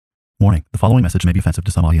Warning, the following message may be offensive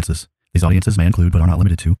to some audiences. These audiences may include, but are not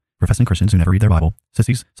limited to, professing Christians who never read their Bible,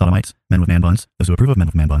 sissies, sodomites, men with man buns, those who approve of men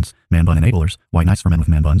with man buns, man bun enablers, white knights for men with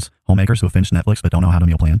man buns, homemakers who have finished Netflix but don't know how to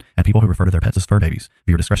meal plan, and people who refer to their pets as fur babies.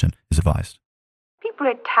 Viewer discretion is advised. People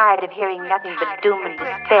are tired of hearing nothing but doom and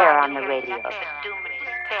despair on the radio.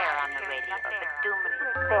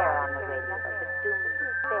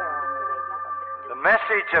 The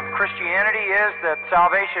message of Christianity is that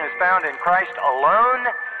salvation is found in Christ alone,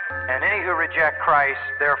 and any who reject Christ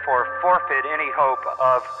therefore forfeit any hope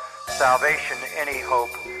of salvation, any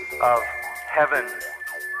hope of heaven.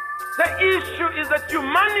 The issue is that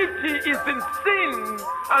humanity is in sin,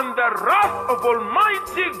 and the wrath of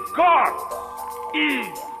Almighty God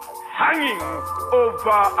is hanging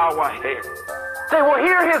over our heads. They will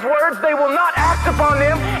hear his words, they will not act upon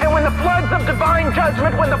them, and when the floods of divine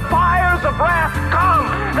judgment, when the fires of wrath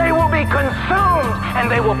come, they will be consumed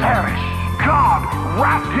and they will perish. God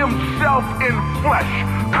wrapped himself in flesh,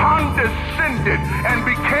 condescended, and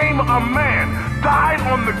became a man, died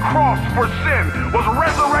on the cross for sin, was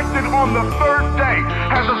resurrected on the third day,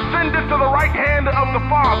 has ascended to the right hand of the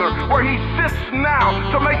Father, where he sits now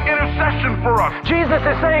to make intercession for us. Jesus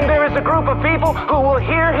is saying there is a group of people who will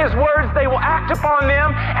hear his words, they will act upon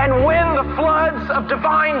them, and when the floods of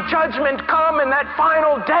divine judgment come in that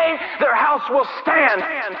final day, their house will stand.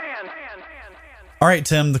 All right,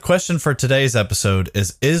 Tim, the question for today's episode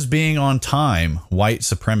is being on time white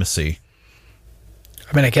supremacy?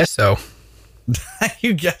 I mean, I guess so.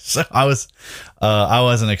 You guess so? I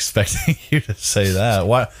wasn't expecting you to say that.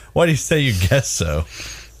 Why do you say you guess so?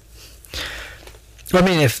 I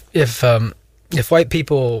mean, if white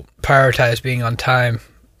people prioritize being on time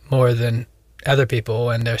more than other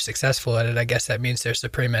people and they're successful at it, I guess that means they're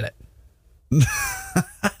supreme in it.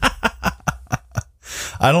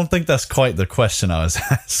 I don't think that's quite the question I was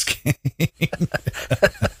asking.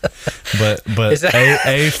 but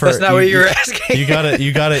A for that's not what you were asking. You got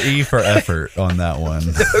a E for effort on that one.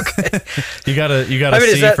 Okay. you got a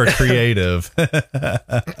C for creative.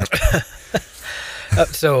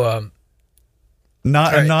 So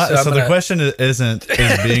the question isn't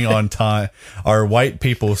being on time. Are white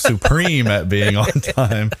people supreme at being on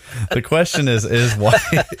time? The question is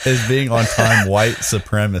being on time white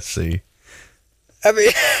supremacy? I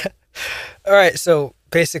mean, all right. So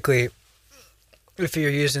basically, if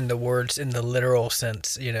you're using the words in the literal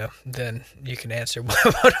sense, then you can answer one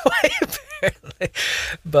way, apparently.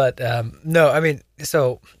 But no, I mean,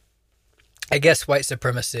 so I guess white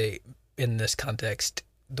supremacy in this context,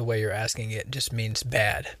 the way you're asking it, just means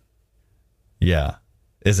bad. Yeah.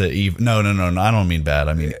 Is it evil? No. I don't mean bad.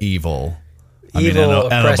 I mean evil. Evil,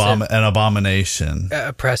 an abomination.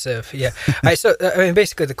 Oppressive, yeah. So I mean,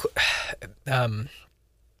 basically,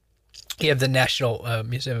 you have the National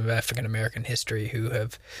Museum of African American History,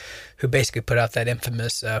 who basically put out that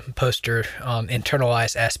infamous poster on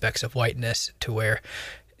internalized aspects of whiteness, to where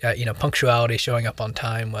punctuality, showing up on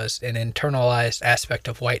time, was an internalized aspect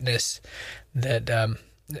of whiteness that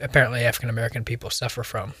apparently African American people suffer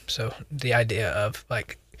from. So the idea of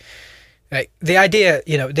the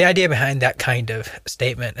idea behind that kind of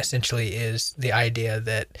statement essentially is the idea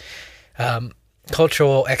that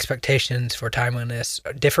cultural expectations for timeliness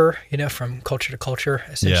differ, from culture to culture,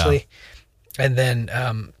 essentially. Yeah. And then,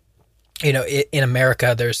 in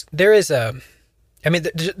America, there's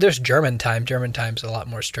German time. German time's a lot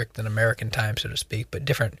more strict than American time, so to speak, but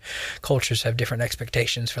different cultures have different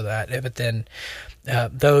expectations for that. But then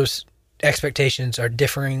those expectations are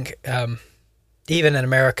differing, even in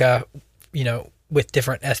America, with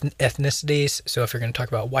different ethnicities. So if you're going to talk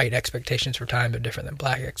about white expectations for time, they're different than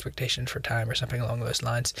black expectations for time, or something along those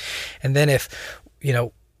lines. And then if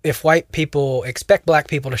white people expect black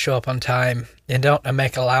people to show up on time and don't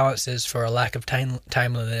make allowances for a lack of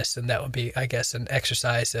timeliness, then that would be, I guess, an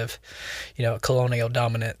exercise of, colonial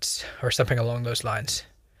dominance or something along those lines.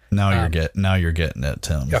 Now you're getting it,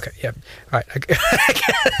 Tim. Okay. Yeah. All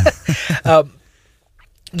right.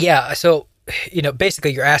 Yeah. So,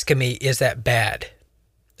 basically you're asking me, is that bad?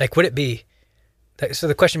 Like, would it be, so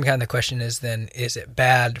the question behind the question is then, is it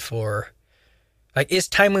bad for, is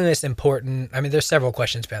timeliness important? I mean, there's several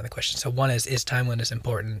questions behind the question. So one is timeliness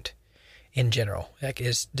important in general?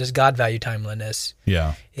 Does God value timeliness?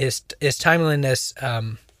 Yeah. Is timeliness,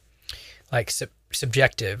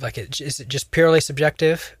 subjective? Is it just purely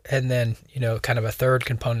subjective? And then, kind of a third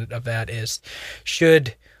component of that is,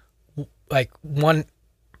 should one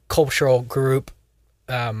cultural group,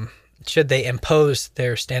 should they impose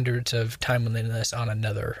their standards of timeliness on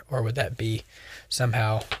another, or would that be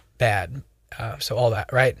somehow bad? So all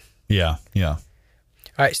that, right? Yeah. All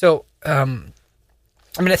right. So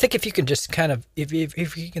I mean, I think if you can just kind of, if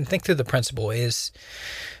you can think through the principle, is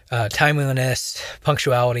timeliness,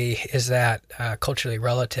 punctuality, is that culturally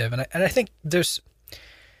relative? And I think there's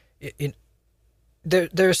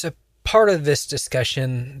a part of this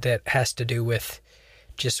discussion that has to do with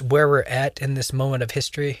just where we're at in this moment of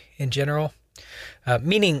history in general.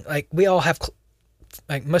 Meaning, like, we all have,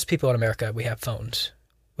 like most people in America, we have phones.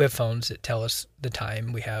 We have phones that tell us the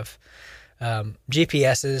time. We have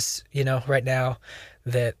GPSs, right now,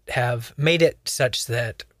 that have made it such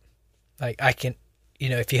that, like, I can,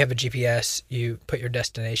 if you have a GPS, you put your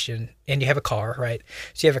destination, and you have a car, right?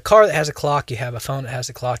 So you have a car that has a clock, you have a phone that has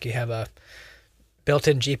a clock, you have a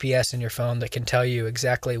built-in GPS in your phone that can tell you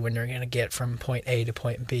exactly when you're going to get from point A to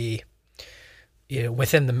point B,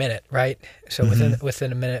 within the minute, right? So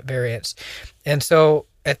within a minute variance. And so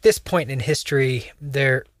at this point in history,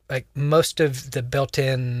 like most of the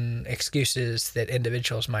built-in excuses that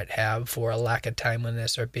individuals might have for a lack of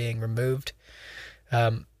timeliness are being removed.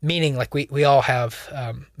 Meaning, like, we all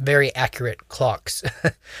have very accurate clocks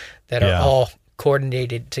that are all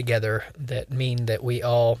coordinated together, that mean that we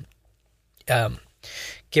all,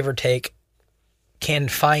 give or take, can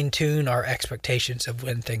fine-tune our expectations of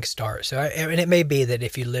when things start. So, and it may be that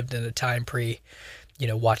if you lived in a time pre,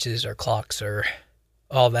 watches or clocks or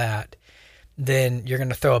all that, then you're going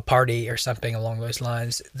to throw a party or something along those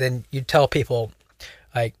lines. Then you tell people,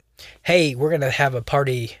 like, hey, we're going to have a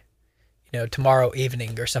party, tomorrow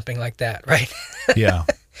evening or something like that, right? Yeah.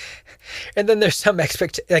 And then there's some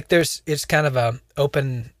it's kind of a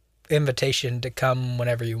open invitation to come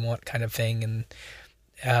whenever you want kind of thing. And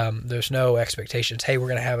there's no expectations. Hey, we're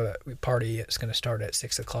going to have a party. It's going to start at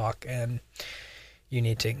 6:00 and you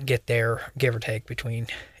need to get there, give or take, between,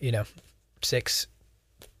 6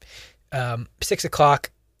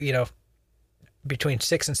 o'clock, between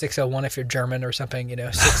 6 and 6:01 if you're German or something, 6 and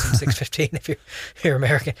 6:15 if you're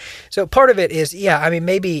American. So part of it is,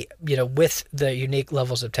 maybe, with the unique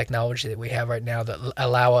levels of technology that we have right now that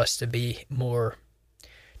allow us to be more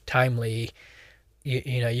timely,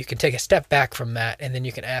 you can take a step back from that, and then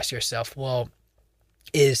you can ask yourself, well,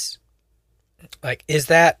 is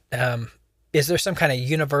there some kind of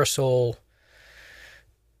universal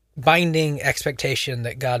binding expectation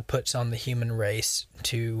that God puts on the human race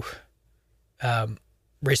to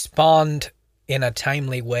respond in a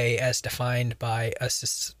timely way as defined by a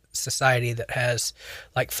society that has,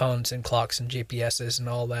 like, phones and clocks and GPSs and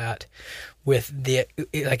all that, with the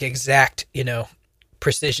exact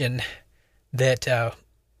precision that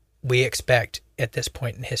we expect at this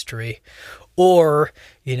point in history? Or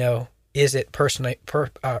is it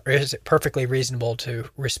perfectly reasonable to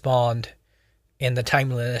respond in the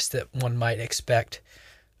timeliness that one might expect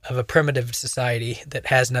of a primitive society that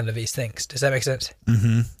has none of these things? Does that make sense?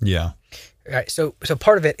 Mm-hmm. Yeah. All right. So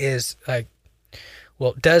part of it is, like,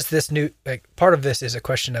 well, does this new, part of this is a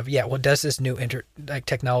question of, does this new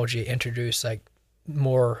technology introduce, like,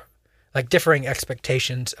 more, like, differing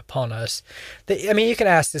expectations upon us? You can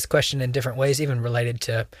ask this question in different ways, even related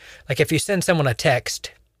to, like, if you send someone a text,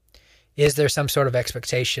 is there some sort of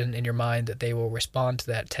expectation in your mind that they will respond to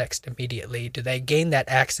that text immediately? Do they gain that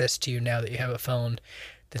access to you now that you have a phone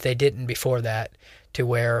that they didn't before that? To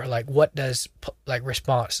where, like, what does, like,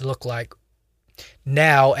 response look like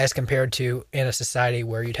now as compared to in a society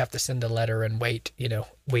where you'd have to send a letter and wait,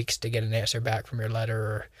 weeks to get an answer back from your letter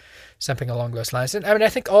or something along those lines? And I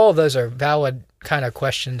think all of those are valid kind of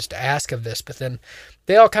questions to ask of this, but then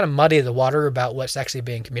they all kind of muddy the water about what's actually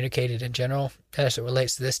being communicated in general as it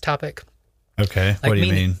relates to this topic. Okay. What do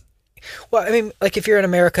you mean? Well, like, if you're in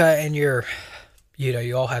America and you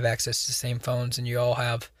all have access to the same phones, and you all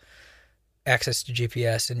have access to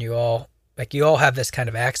GPS, and you all have this kind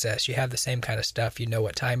of access, you have the same kind of stuff,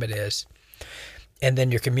 what time it is. And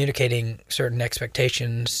then you're communicating certain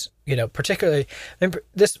expectations, particularly,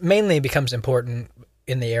 this mainly becomes important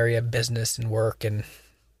in the area of business and work and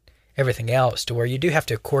everything else, to where you do have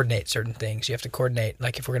to coordinate certain things. You have to coordinate,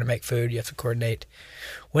 like, if we're going to make food, you have to coordinate,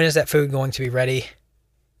 when is that food going to be ready?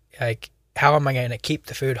 Like, how am I going to keep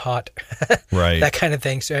the food hot? Right. That kind of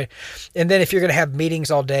thing. So, and then if you're going to have meetings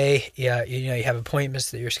all day, you have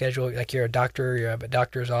appointments that you're scheduled, like you're a doctor, you have a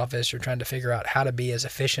doctor's office, you're trying to figure out how to be as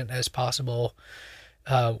efficient as possible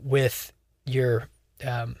with your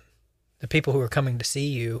the people who are coming to see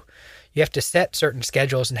you. You have to set certain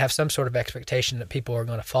schedules and have some sort of expectation that people are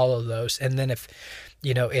going to follow those. And then if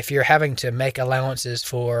you're having to make allowances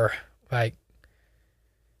for, like,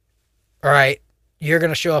 all right, you're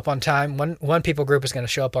going to show up on time. One people group is going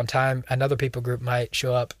to show up on time. Another people group might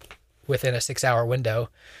show up within a 6-hour window.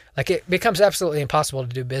 Like, it becomes absolutely impossible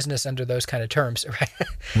to do business under those kind of terms, right?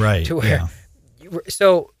 Right. To where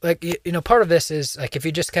So, like, part of this is like, if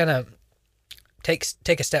you just kind of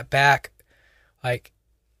take a step back, like,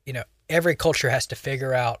 every culture has to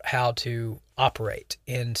figure out how to operate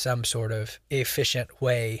in some sort of efficient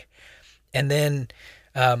way. And then,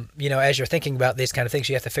 as you're thinking about these kind of things,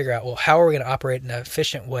 you have to figure out, well, how are we going to operate in an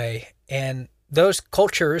efficient way? And those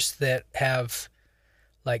cultures that have,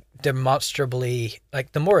 like, demonstrably,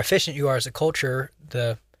 like, the more efficient you are as a culture,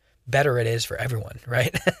 the better it is for everyone,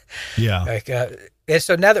 right? Yeah. Like, and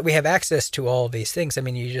so now that we have access to all of these things, I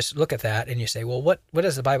mean, you just look at that and you say, well, what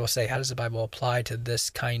does the Bible say? How does the Bible apply to this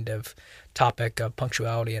kind of topic of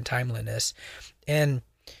punctuality and timeliness? And,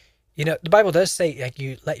 the Bible does say, like,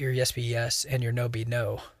 you let your yes be yes and your no be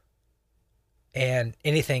no. And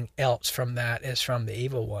anything else from that is from the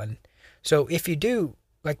evil one. So if you do,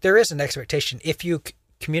 like, there is an expectation, if you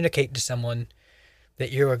communicate to someone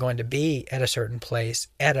that you are going to be at a certain place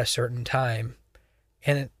at a certain time,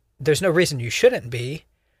 and there's no reason you shouldn't be,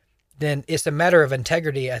 then it's a matter of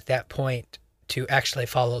integrity at that point to actually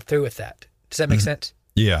follow through with that. Does that make sense?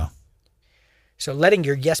 Yeah. So letting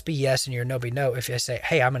your yes be yes and your no be no. If I say,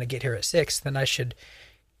 hey, I'm going to get here at 6, then I should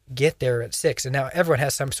get there at 6. And now everyone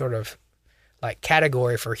has some sort of, like,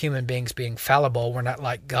 category for human beings being fallible. We're not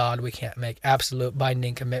like God. We can't make absolute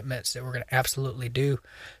binding commitments that we're going to absolutely do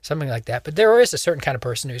something like that. But there is a certain kind of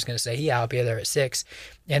person who's going to say, yeah, I'll be there at 6.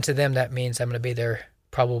 And to them, that means I'm going to be there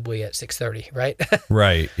probably at 6:30, right?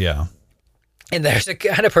 Right. Yeah. And there's a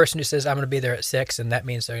kind of person who says, I'm going to be there at 6, and that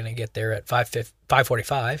means they're going to get there at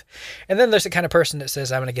 5:45. And then there's a kind of person that says,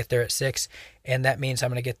 I'm going to get there at 6, and that means I'm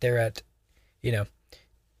going to get there at,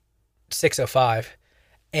 6:05.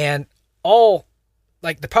 And all,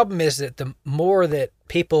 like, the problem is that the more that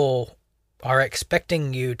people are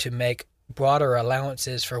expecting you to make broader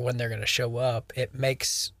allowances for when they're going to show up, it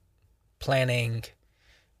makes planning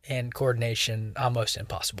and coordination almost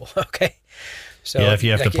impossible. Okay. So yeah, if you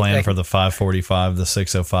have to plan for the 5:45, the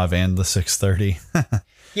 6:05, and the 6:30.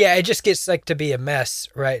 Yeah, it just gets, like, to be a mess,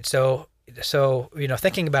 right? So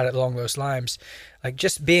thinking about it along those lines, like,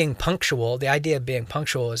 just being punctual, the idea of being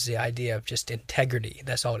punctual is the idea of just integrity.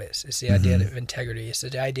 That's all it is. It's the idea of integrity. It's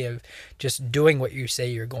the idea of just doing what you say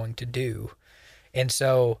you're going to do. And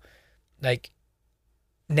so, like,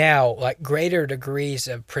 now, like, greater degrees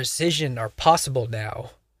of precision are possible now.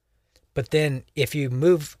 But then if you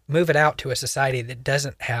move it out to a society that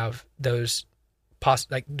doesn't have those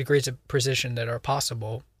degrees of precision that are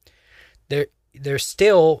possible, there's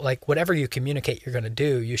still, like, whatever you communicate you're going to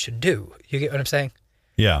do, you should do. You get what I'm saying?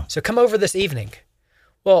 Yeah. So come over this evening.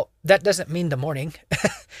 Well, that doesn't mean the morning.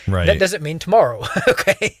 Right. That doesn't mean tomorrow.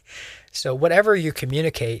 Okay. So whatever you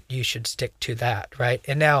communicate, you should stick to that, right?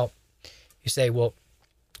 And now you say, well,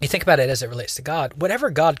 you think about it as it relates to God. Whatever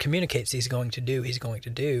God communicates he's going to do, he's going to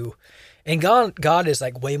do. And God is,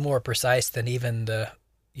 like, way more precise than even the,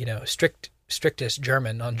 strictest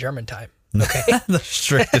German on German time. Okay. The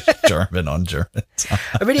strictest German on German time.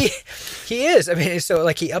 I mean, he is. I mean, so,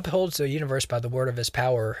 like, he upholds the universe by the word of his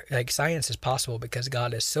power. Like, science is possible because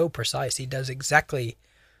God is so precise. He does exactly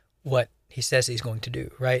what he says he's going to do,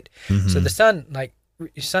 right? Mm-hmm. So the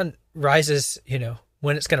sun rises,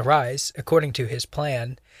 when it's going to rise according to his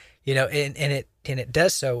plan, and it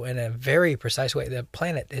does so in a very precise way. The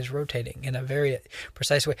planet is rotating in a very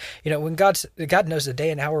precise way. When God knows the day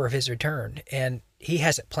and hour of his return, and he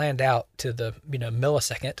has it planned out to the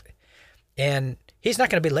millisecond, and he's not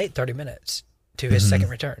going to be late 30 minutes to his second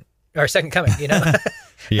return or second coming.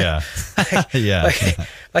 Yeah. Yeah.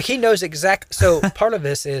 Like he knows exact. So part of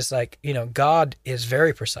this is, like, God is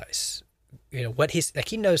very precise. What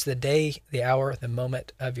he knows the day, the hour, the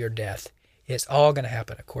moment of your death. It's all going to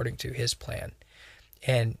happen according to his plan.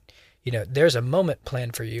 And, there's a moment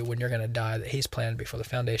planned for you when you're going to die that he's planned before the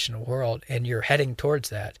foundation of the world, and you're heading towards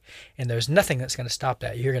that. And there's nothing that's going to stop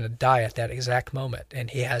that. You're going to die at that exact moment, and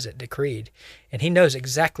he has it decreed. And he knows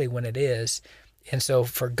exactly when it is. And so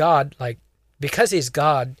for God, like, because he's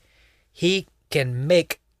God, he can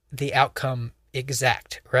make the outcome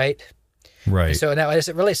exact, right? Right. And so now, as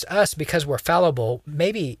it relates to us, because we're fallible,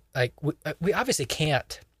 maybe, like, we obviously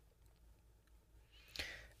can't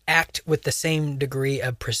act with the same degree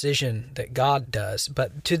of precision that God does,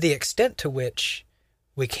 but to the extent to which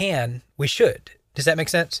we can, we should. Does that make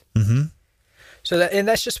sense? Mm-hmm. So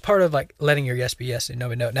that's just part of, like, letting your yes be yes and no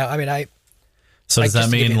be no. Now, I mean, So does that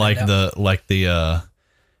mean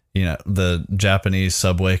the Japanese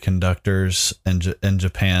subway conductors in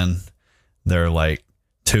Japan, they're, like,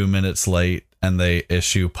 2 minutes late and they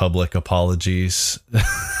issue public apologies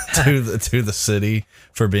to the city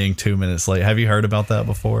for being 2 minutes late? Have you heard about that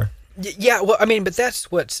before? Yeah, well, I mean, but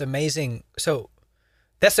that's what's amazing. So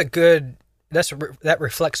that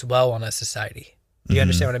reflects well on a society. Do you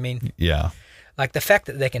understand what I mean? Yeah. Like the fact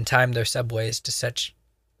that they can time their subways to such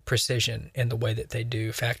precision in the way that they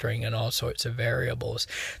do, factoring in all sorts of variables,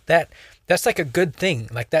 that's like a good thing.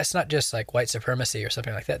 Like that's not just like white supremacy or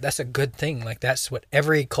something like that. That's a good thing. Like that's what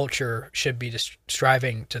every culture should be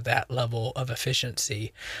striving to, that level of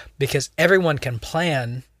efficiency, because everyone can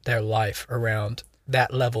plan their life around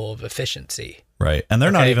that level of efficiency. Right. And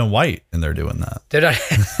they're not even white and they're doing that. They're not.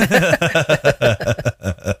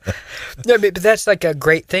 No, but that's like a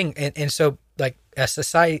great thing. And so like a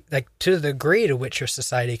society, like to the degree to which your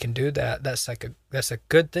society can do that, that's a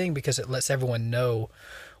good thing, because it lets everyone know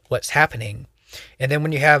what's happening. And then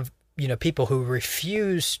when you have, people who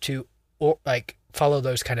refuse to like follow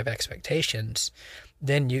those kind of expectations,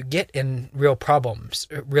 then you get in real problems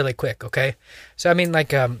really quick. Okay. So, I mean,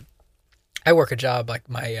 like, I work a job like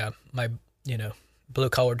my blue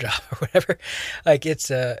collar job or whatever. Like it's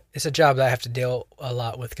a job that I have to deal a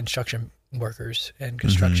lot with construction workers and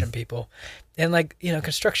construction people. And like,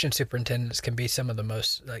 construction superintendents can be some of the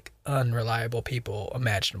most like unreliable people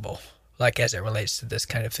imaginable, like as it relates to this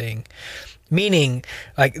kind of thing. Meaning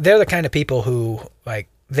like they're the kind of people who like,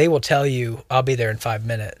 they will tell you, I'll be there in 5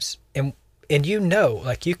 minutes. And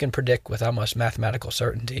like you can predict with almost mathematical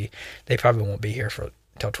certainty, they probably won't be here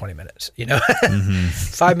until 20 minutes,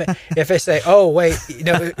 5 minutes. If they say, oh, wait,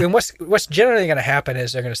 and what's generally going to happen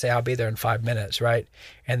is they're going to say, I'll be there in 5 minutes. Right.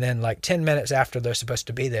 And then like 10 minutes after they're supposed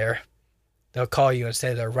to be there, they'll call you and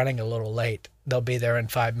say they're running a little late. They'll be there in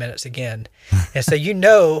 5 minutes again. And so,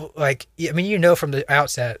 from the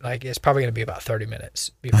outset, like it's probably going to be about 30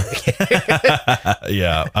 minutes before we get here.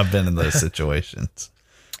 Yeah. I've been in those situations.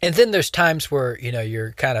 And then there's times where,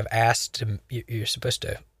 you're kind of asked you're supposed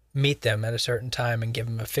to meet them at a certain time and give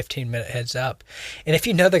them a 15-minute heads up. And if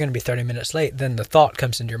you know they're going to be 30 minutes late, then the thought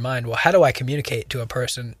comes into your mind, well, how do I communicate to a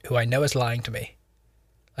person who I know is lying to me?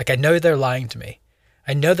 Like, I know they're lying to me.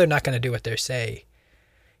 I know they're not going to do what they say.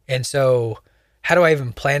 And so how do I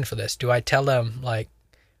even plan for this? Do I tell them, like,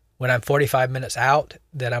 when I'm 45 minutes out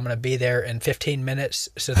that I'm going to be there in 15 minutes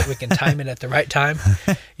so that we can time it at the right time?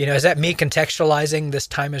 Is that me contextualizing this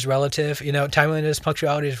time is relative? Timeliness,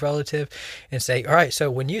 punctuality is relative, and say, all right,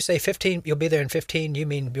 so when you say 15, you'll be there in 15, you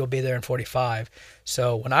mean you'll be there in 45.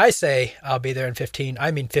 So when I say I'll be there in 15,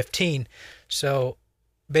 I mean 15. So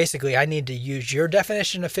basically I need to use your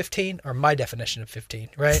definition of 15 or my definition of 15,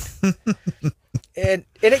 right? And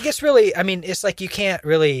it gets really, it's like you can't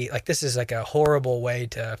really, like, this is like a horrible way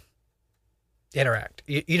to interact.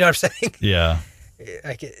 You know what I'm saying? Yeah.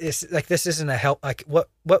 Like it's like, this isn't a help. Like what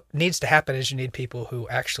needs to happen is you need people who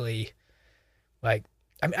actually, like,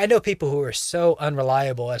 I know people who are so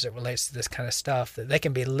unreliable as it relates to this kind of stuff that they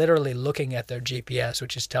can be literally looking at their GPS,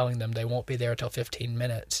 which is telling them they won't be there until 15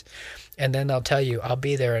 minutes. And then they'll tell you, I'll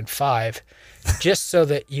be there in 5, just so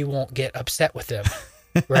that you won't get upset with them.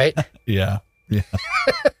 Right? Yeah. Yeah.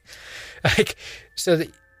 Like,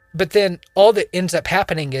 but then all that ends up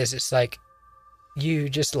happening is it's like, you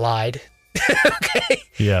just lied. Okay.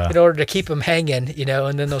 Yeah. In order to keep them hanging,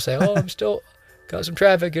 and then they'll say, oh, I'm still got some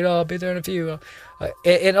traffic, I'll be there in a few.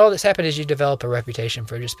 And all that's happened is you develop a reputation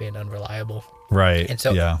for just being unreliable. Right. And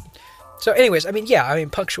so, yeah. So anyways,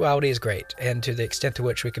 punctuality is great. And to the extent to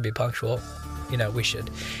which we can be punctual, we should.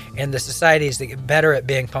 And the societies that get better at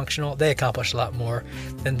being punctual, they accomplish a lot more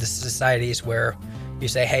than the societies where you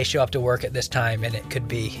say, hey, show up to work at this time, and it could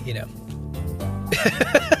be,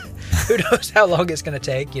 who knows how long it's going to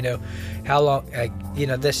take, how long,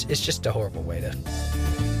 this is just a horrible way to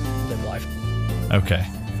live life. Okay,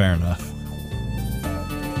 fair enough.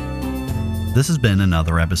 This has been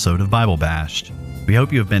another episode of Bible Bashed. We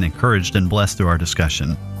hope you have been encouraged and blessed through our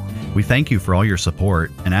discussion. We thank you for all your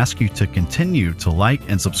support and ask you to continue to like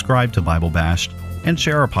and subscribe to Bible Bashed and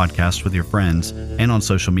share our podcast with your friends and on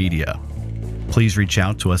social media. Please reach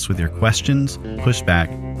out to us with your questions, pushback,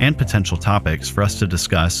 and potential topics for us to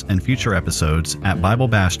discuss in future episodes at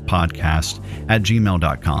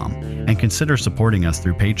BibleBashedPodcast@gmail.com, and consider supporting us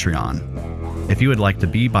through Patreon. If you would like to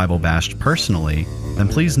be Bible Bashed personally, then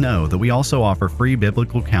please know that we also offer free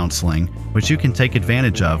biblical counseling, which you can take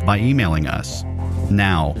advantage of by emailing us.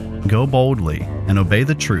 Now, go boldly and obey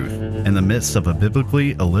the truth in the midst of a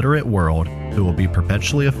biblically illiterate world who will be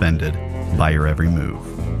perpetually offended by your every move.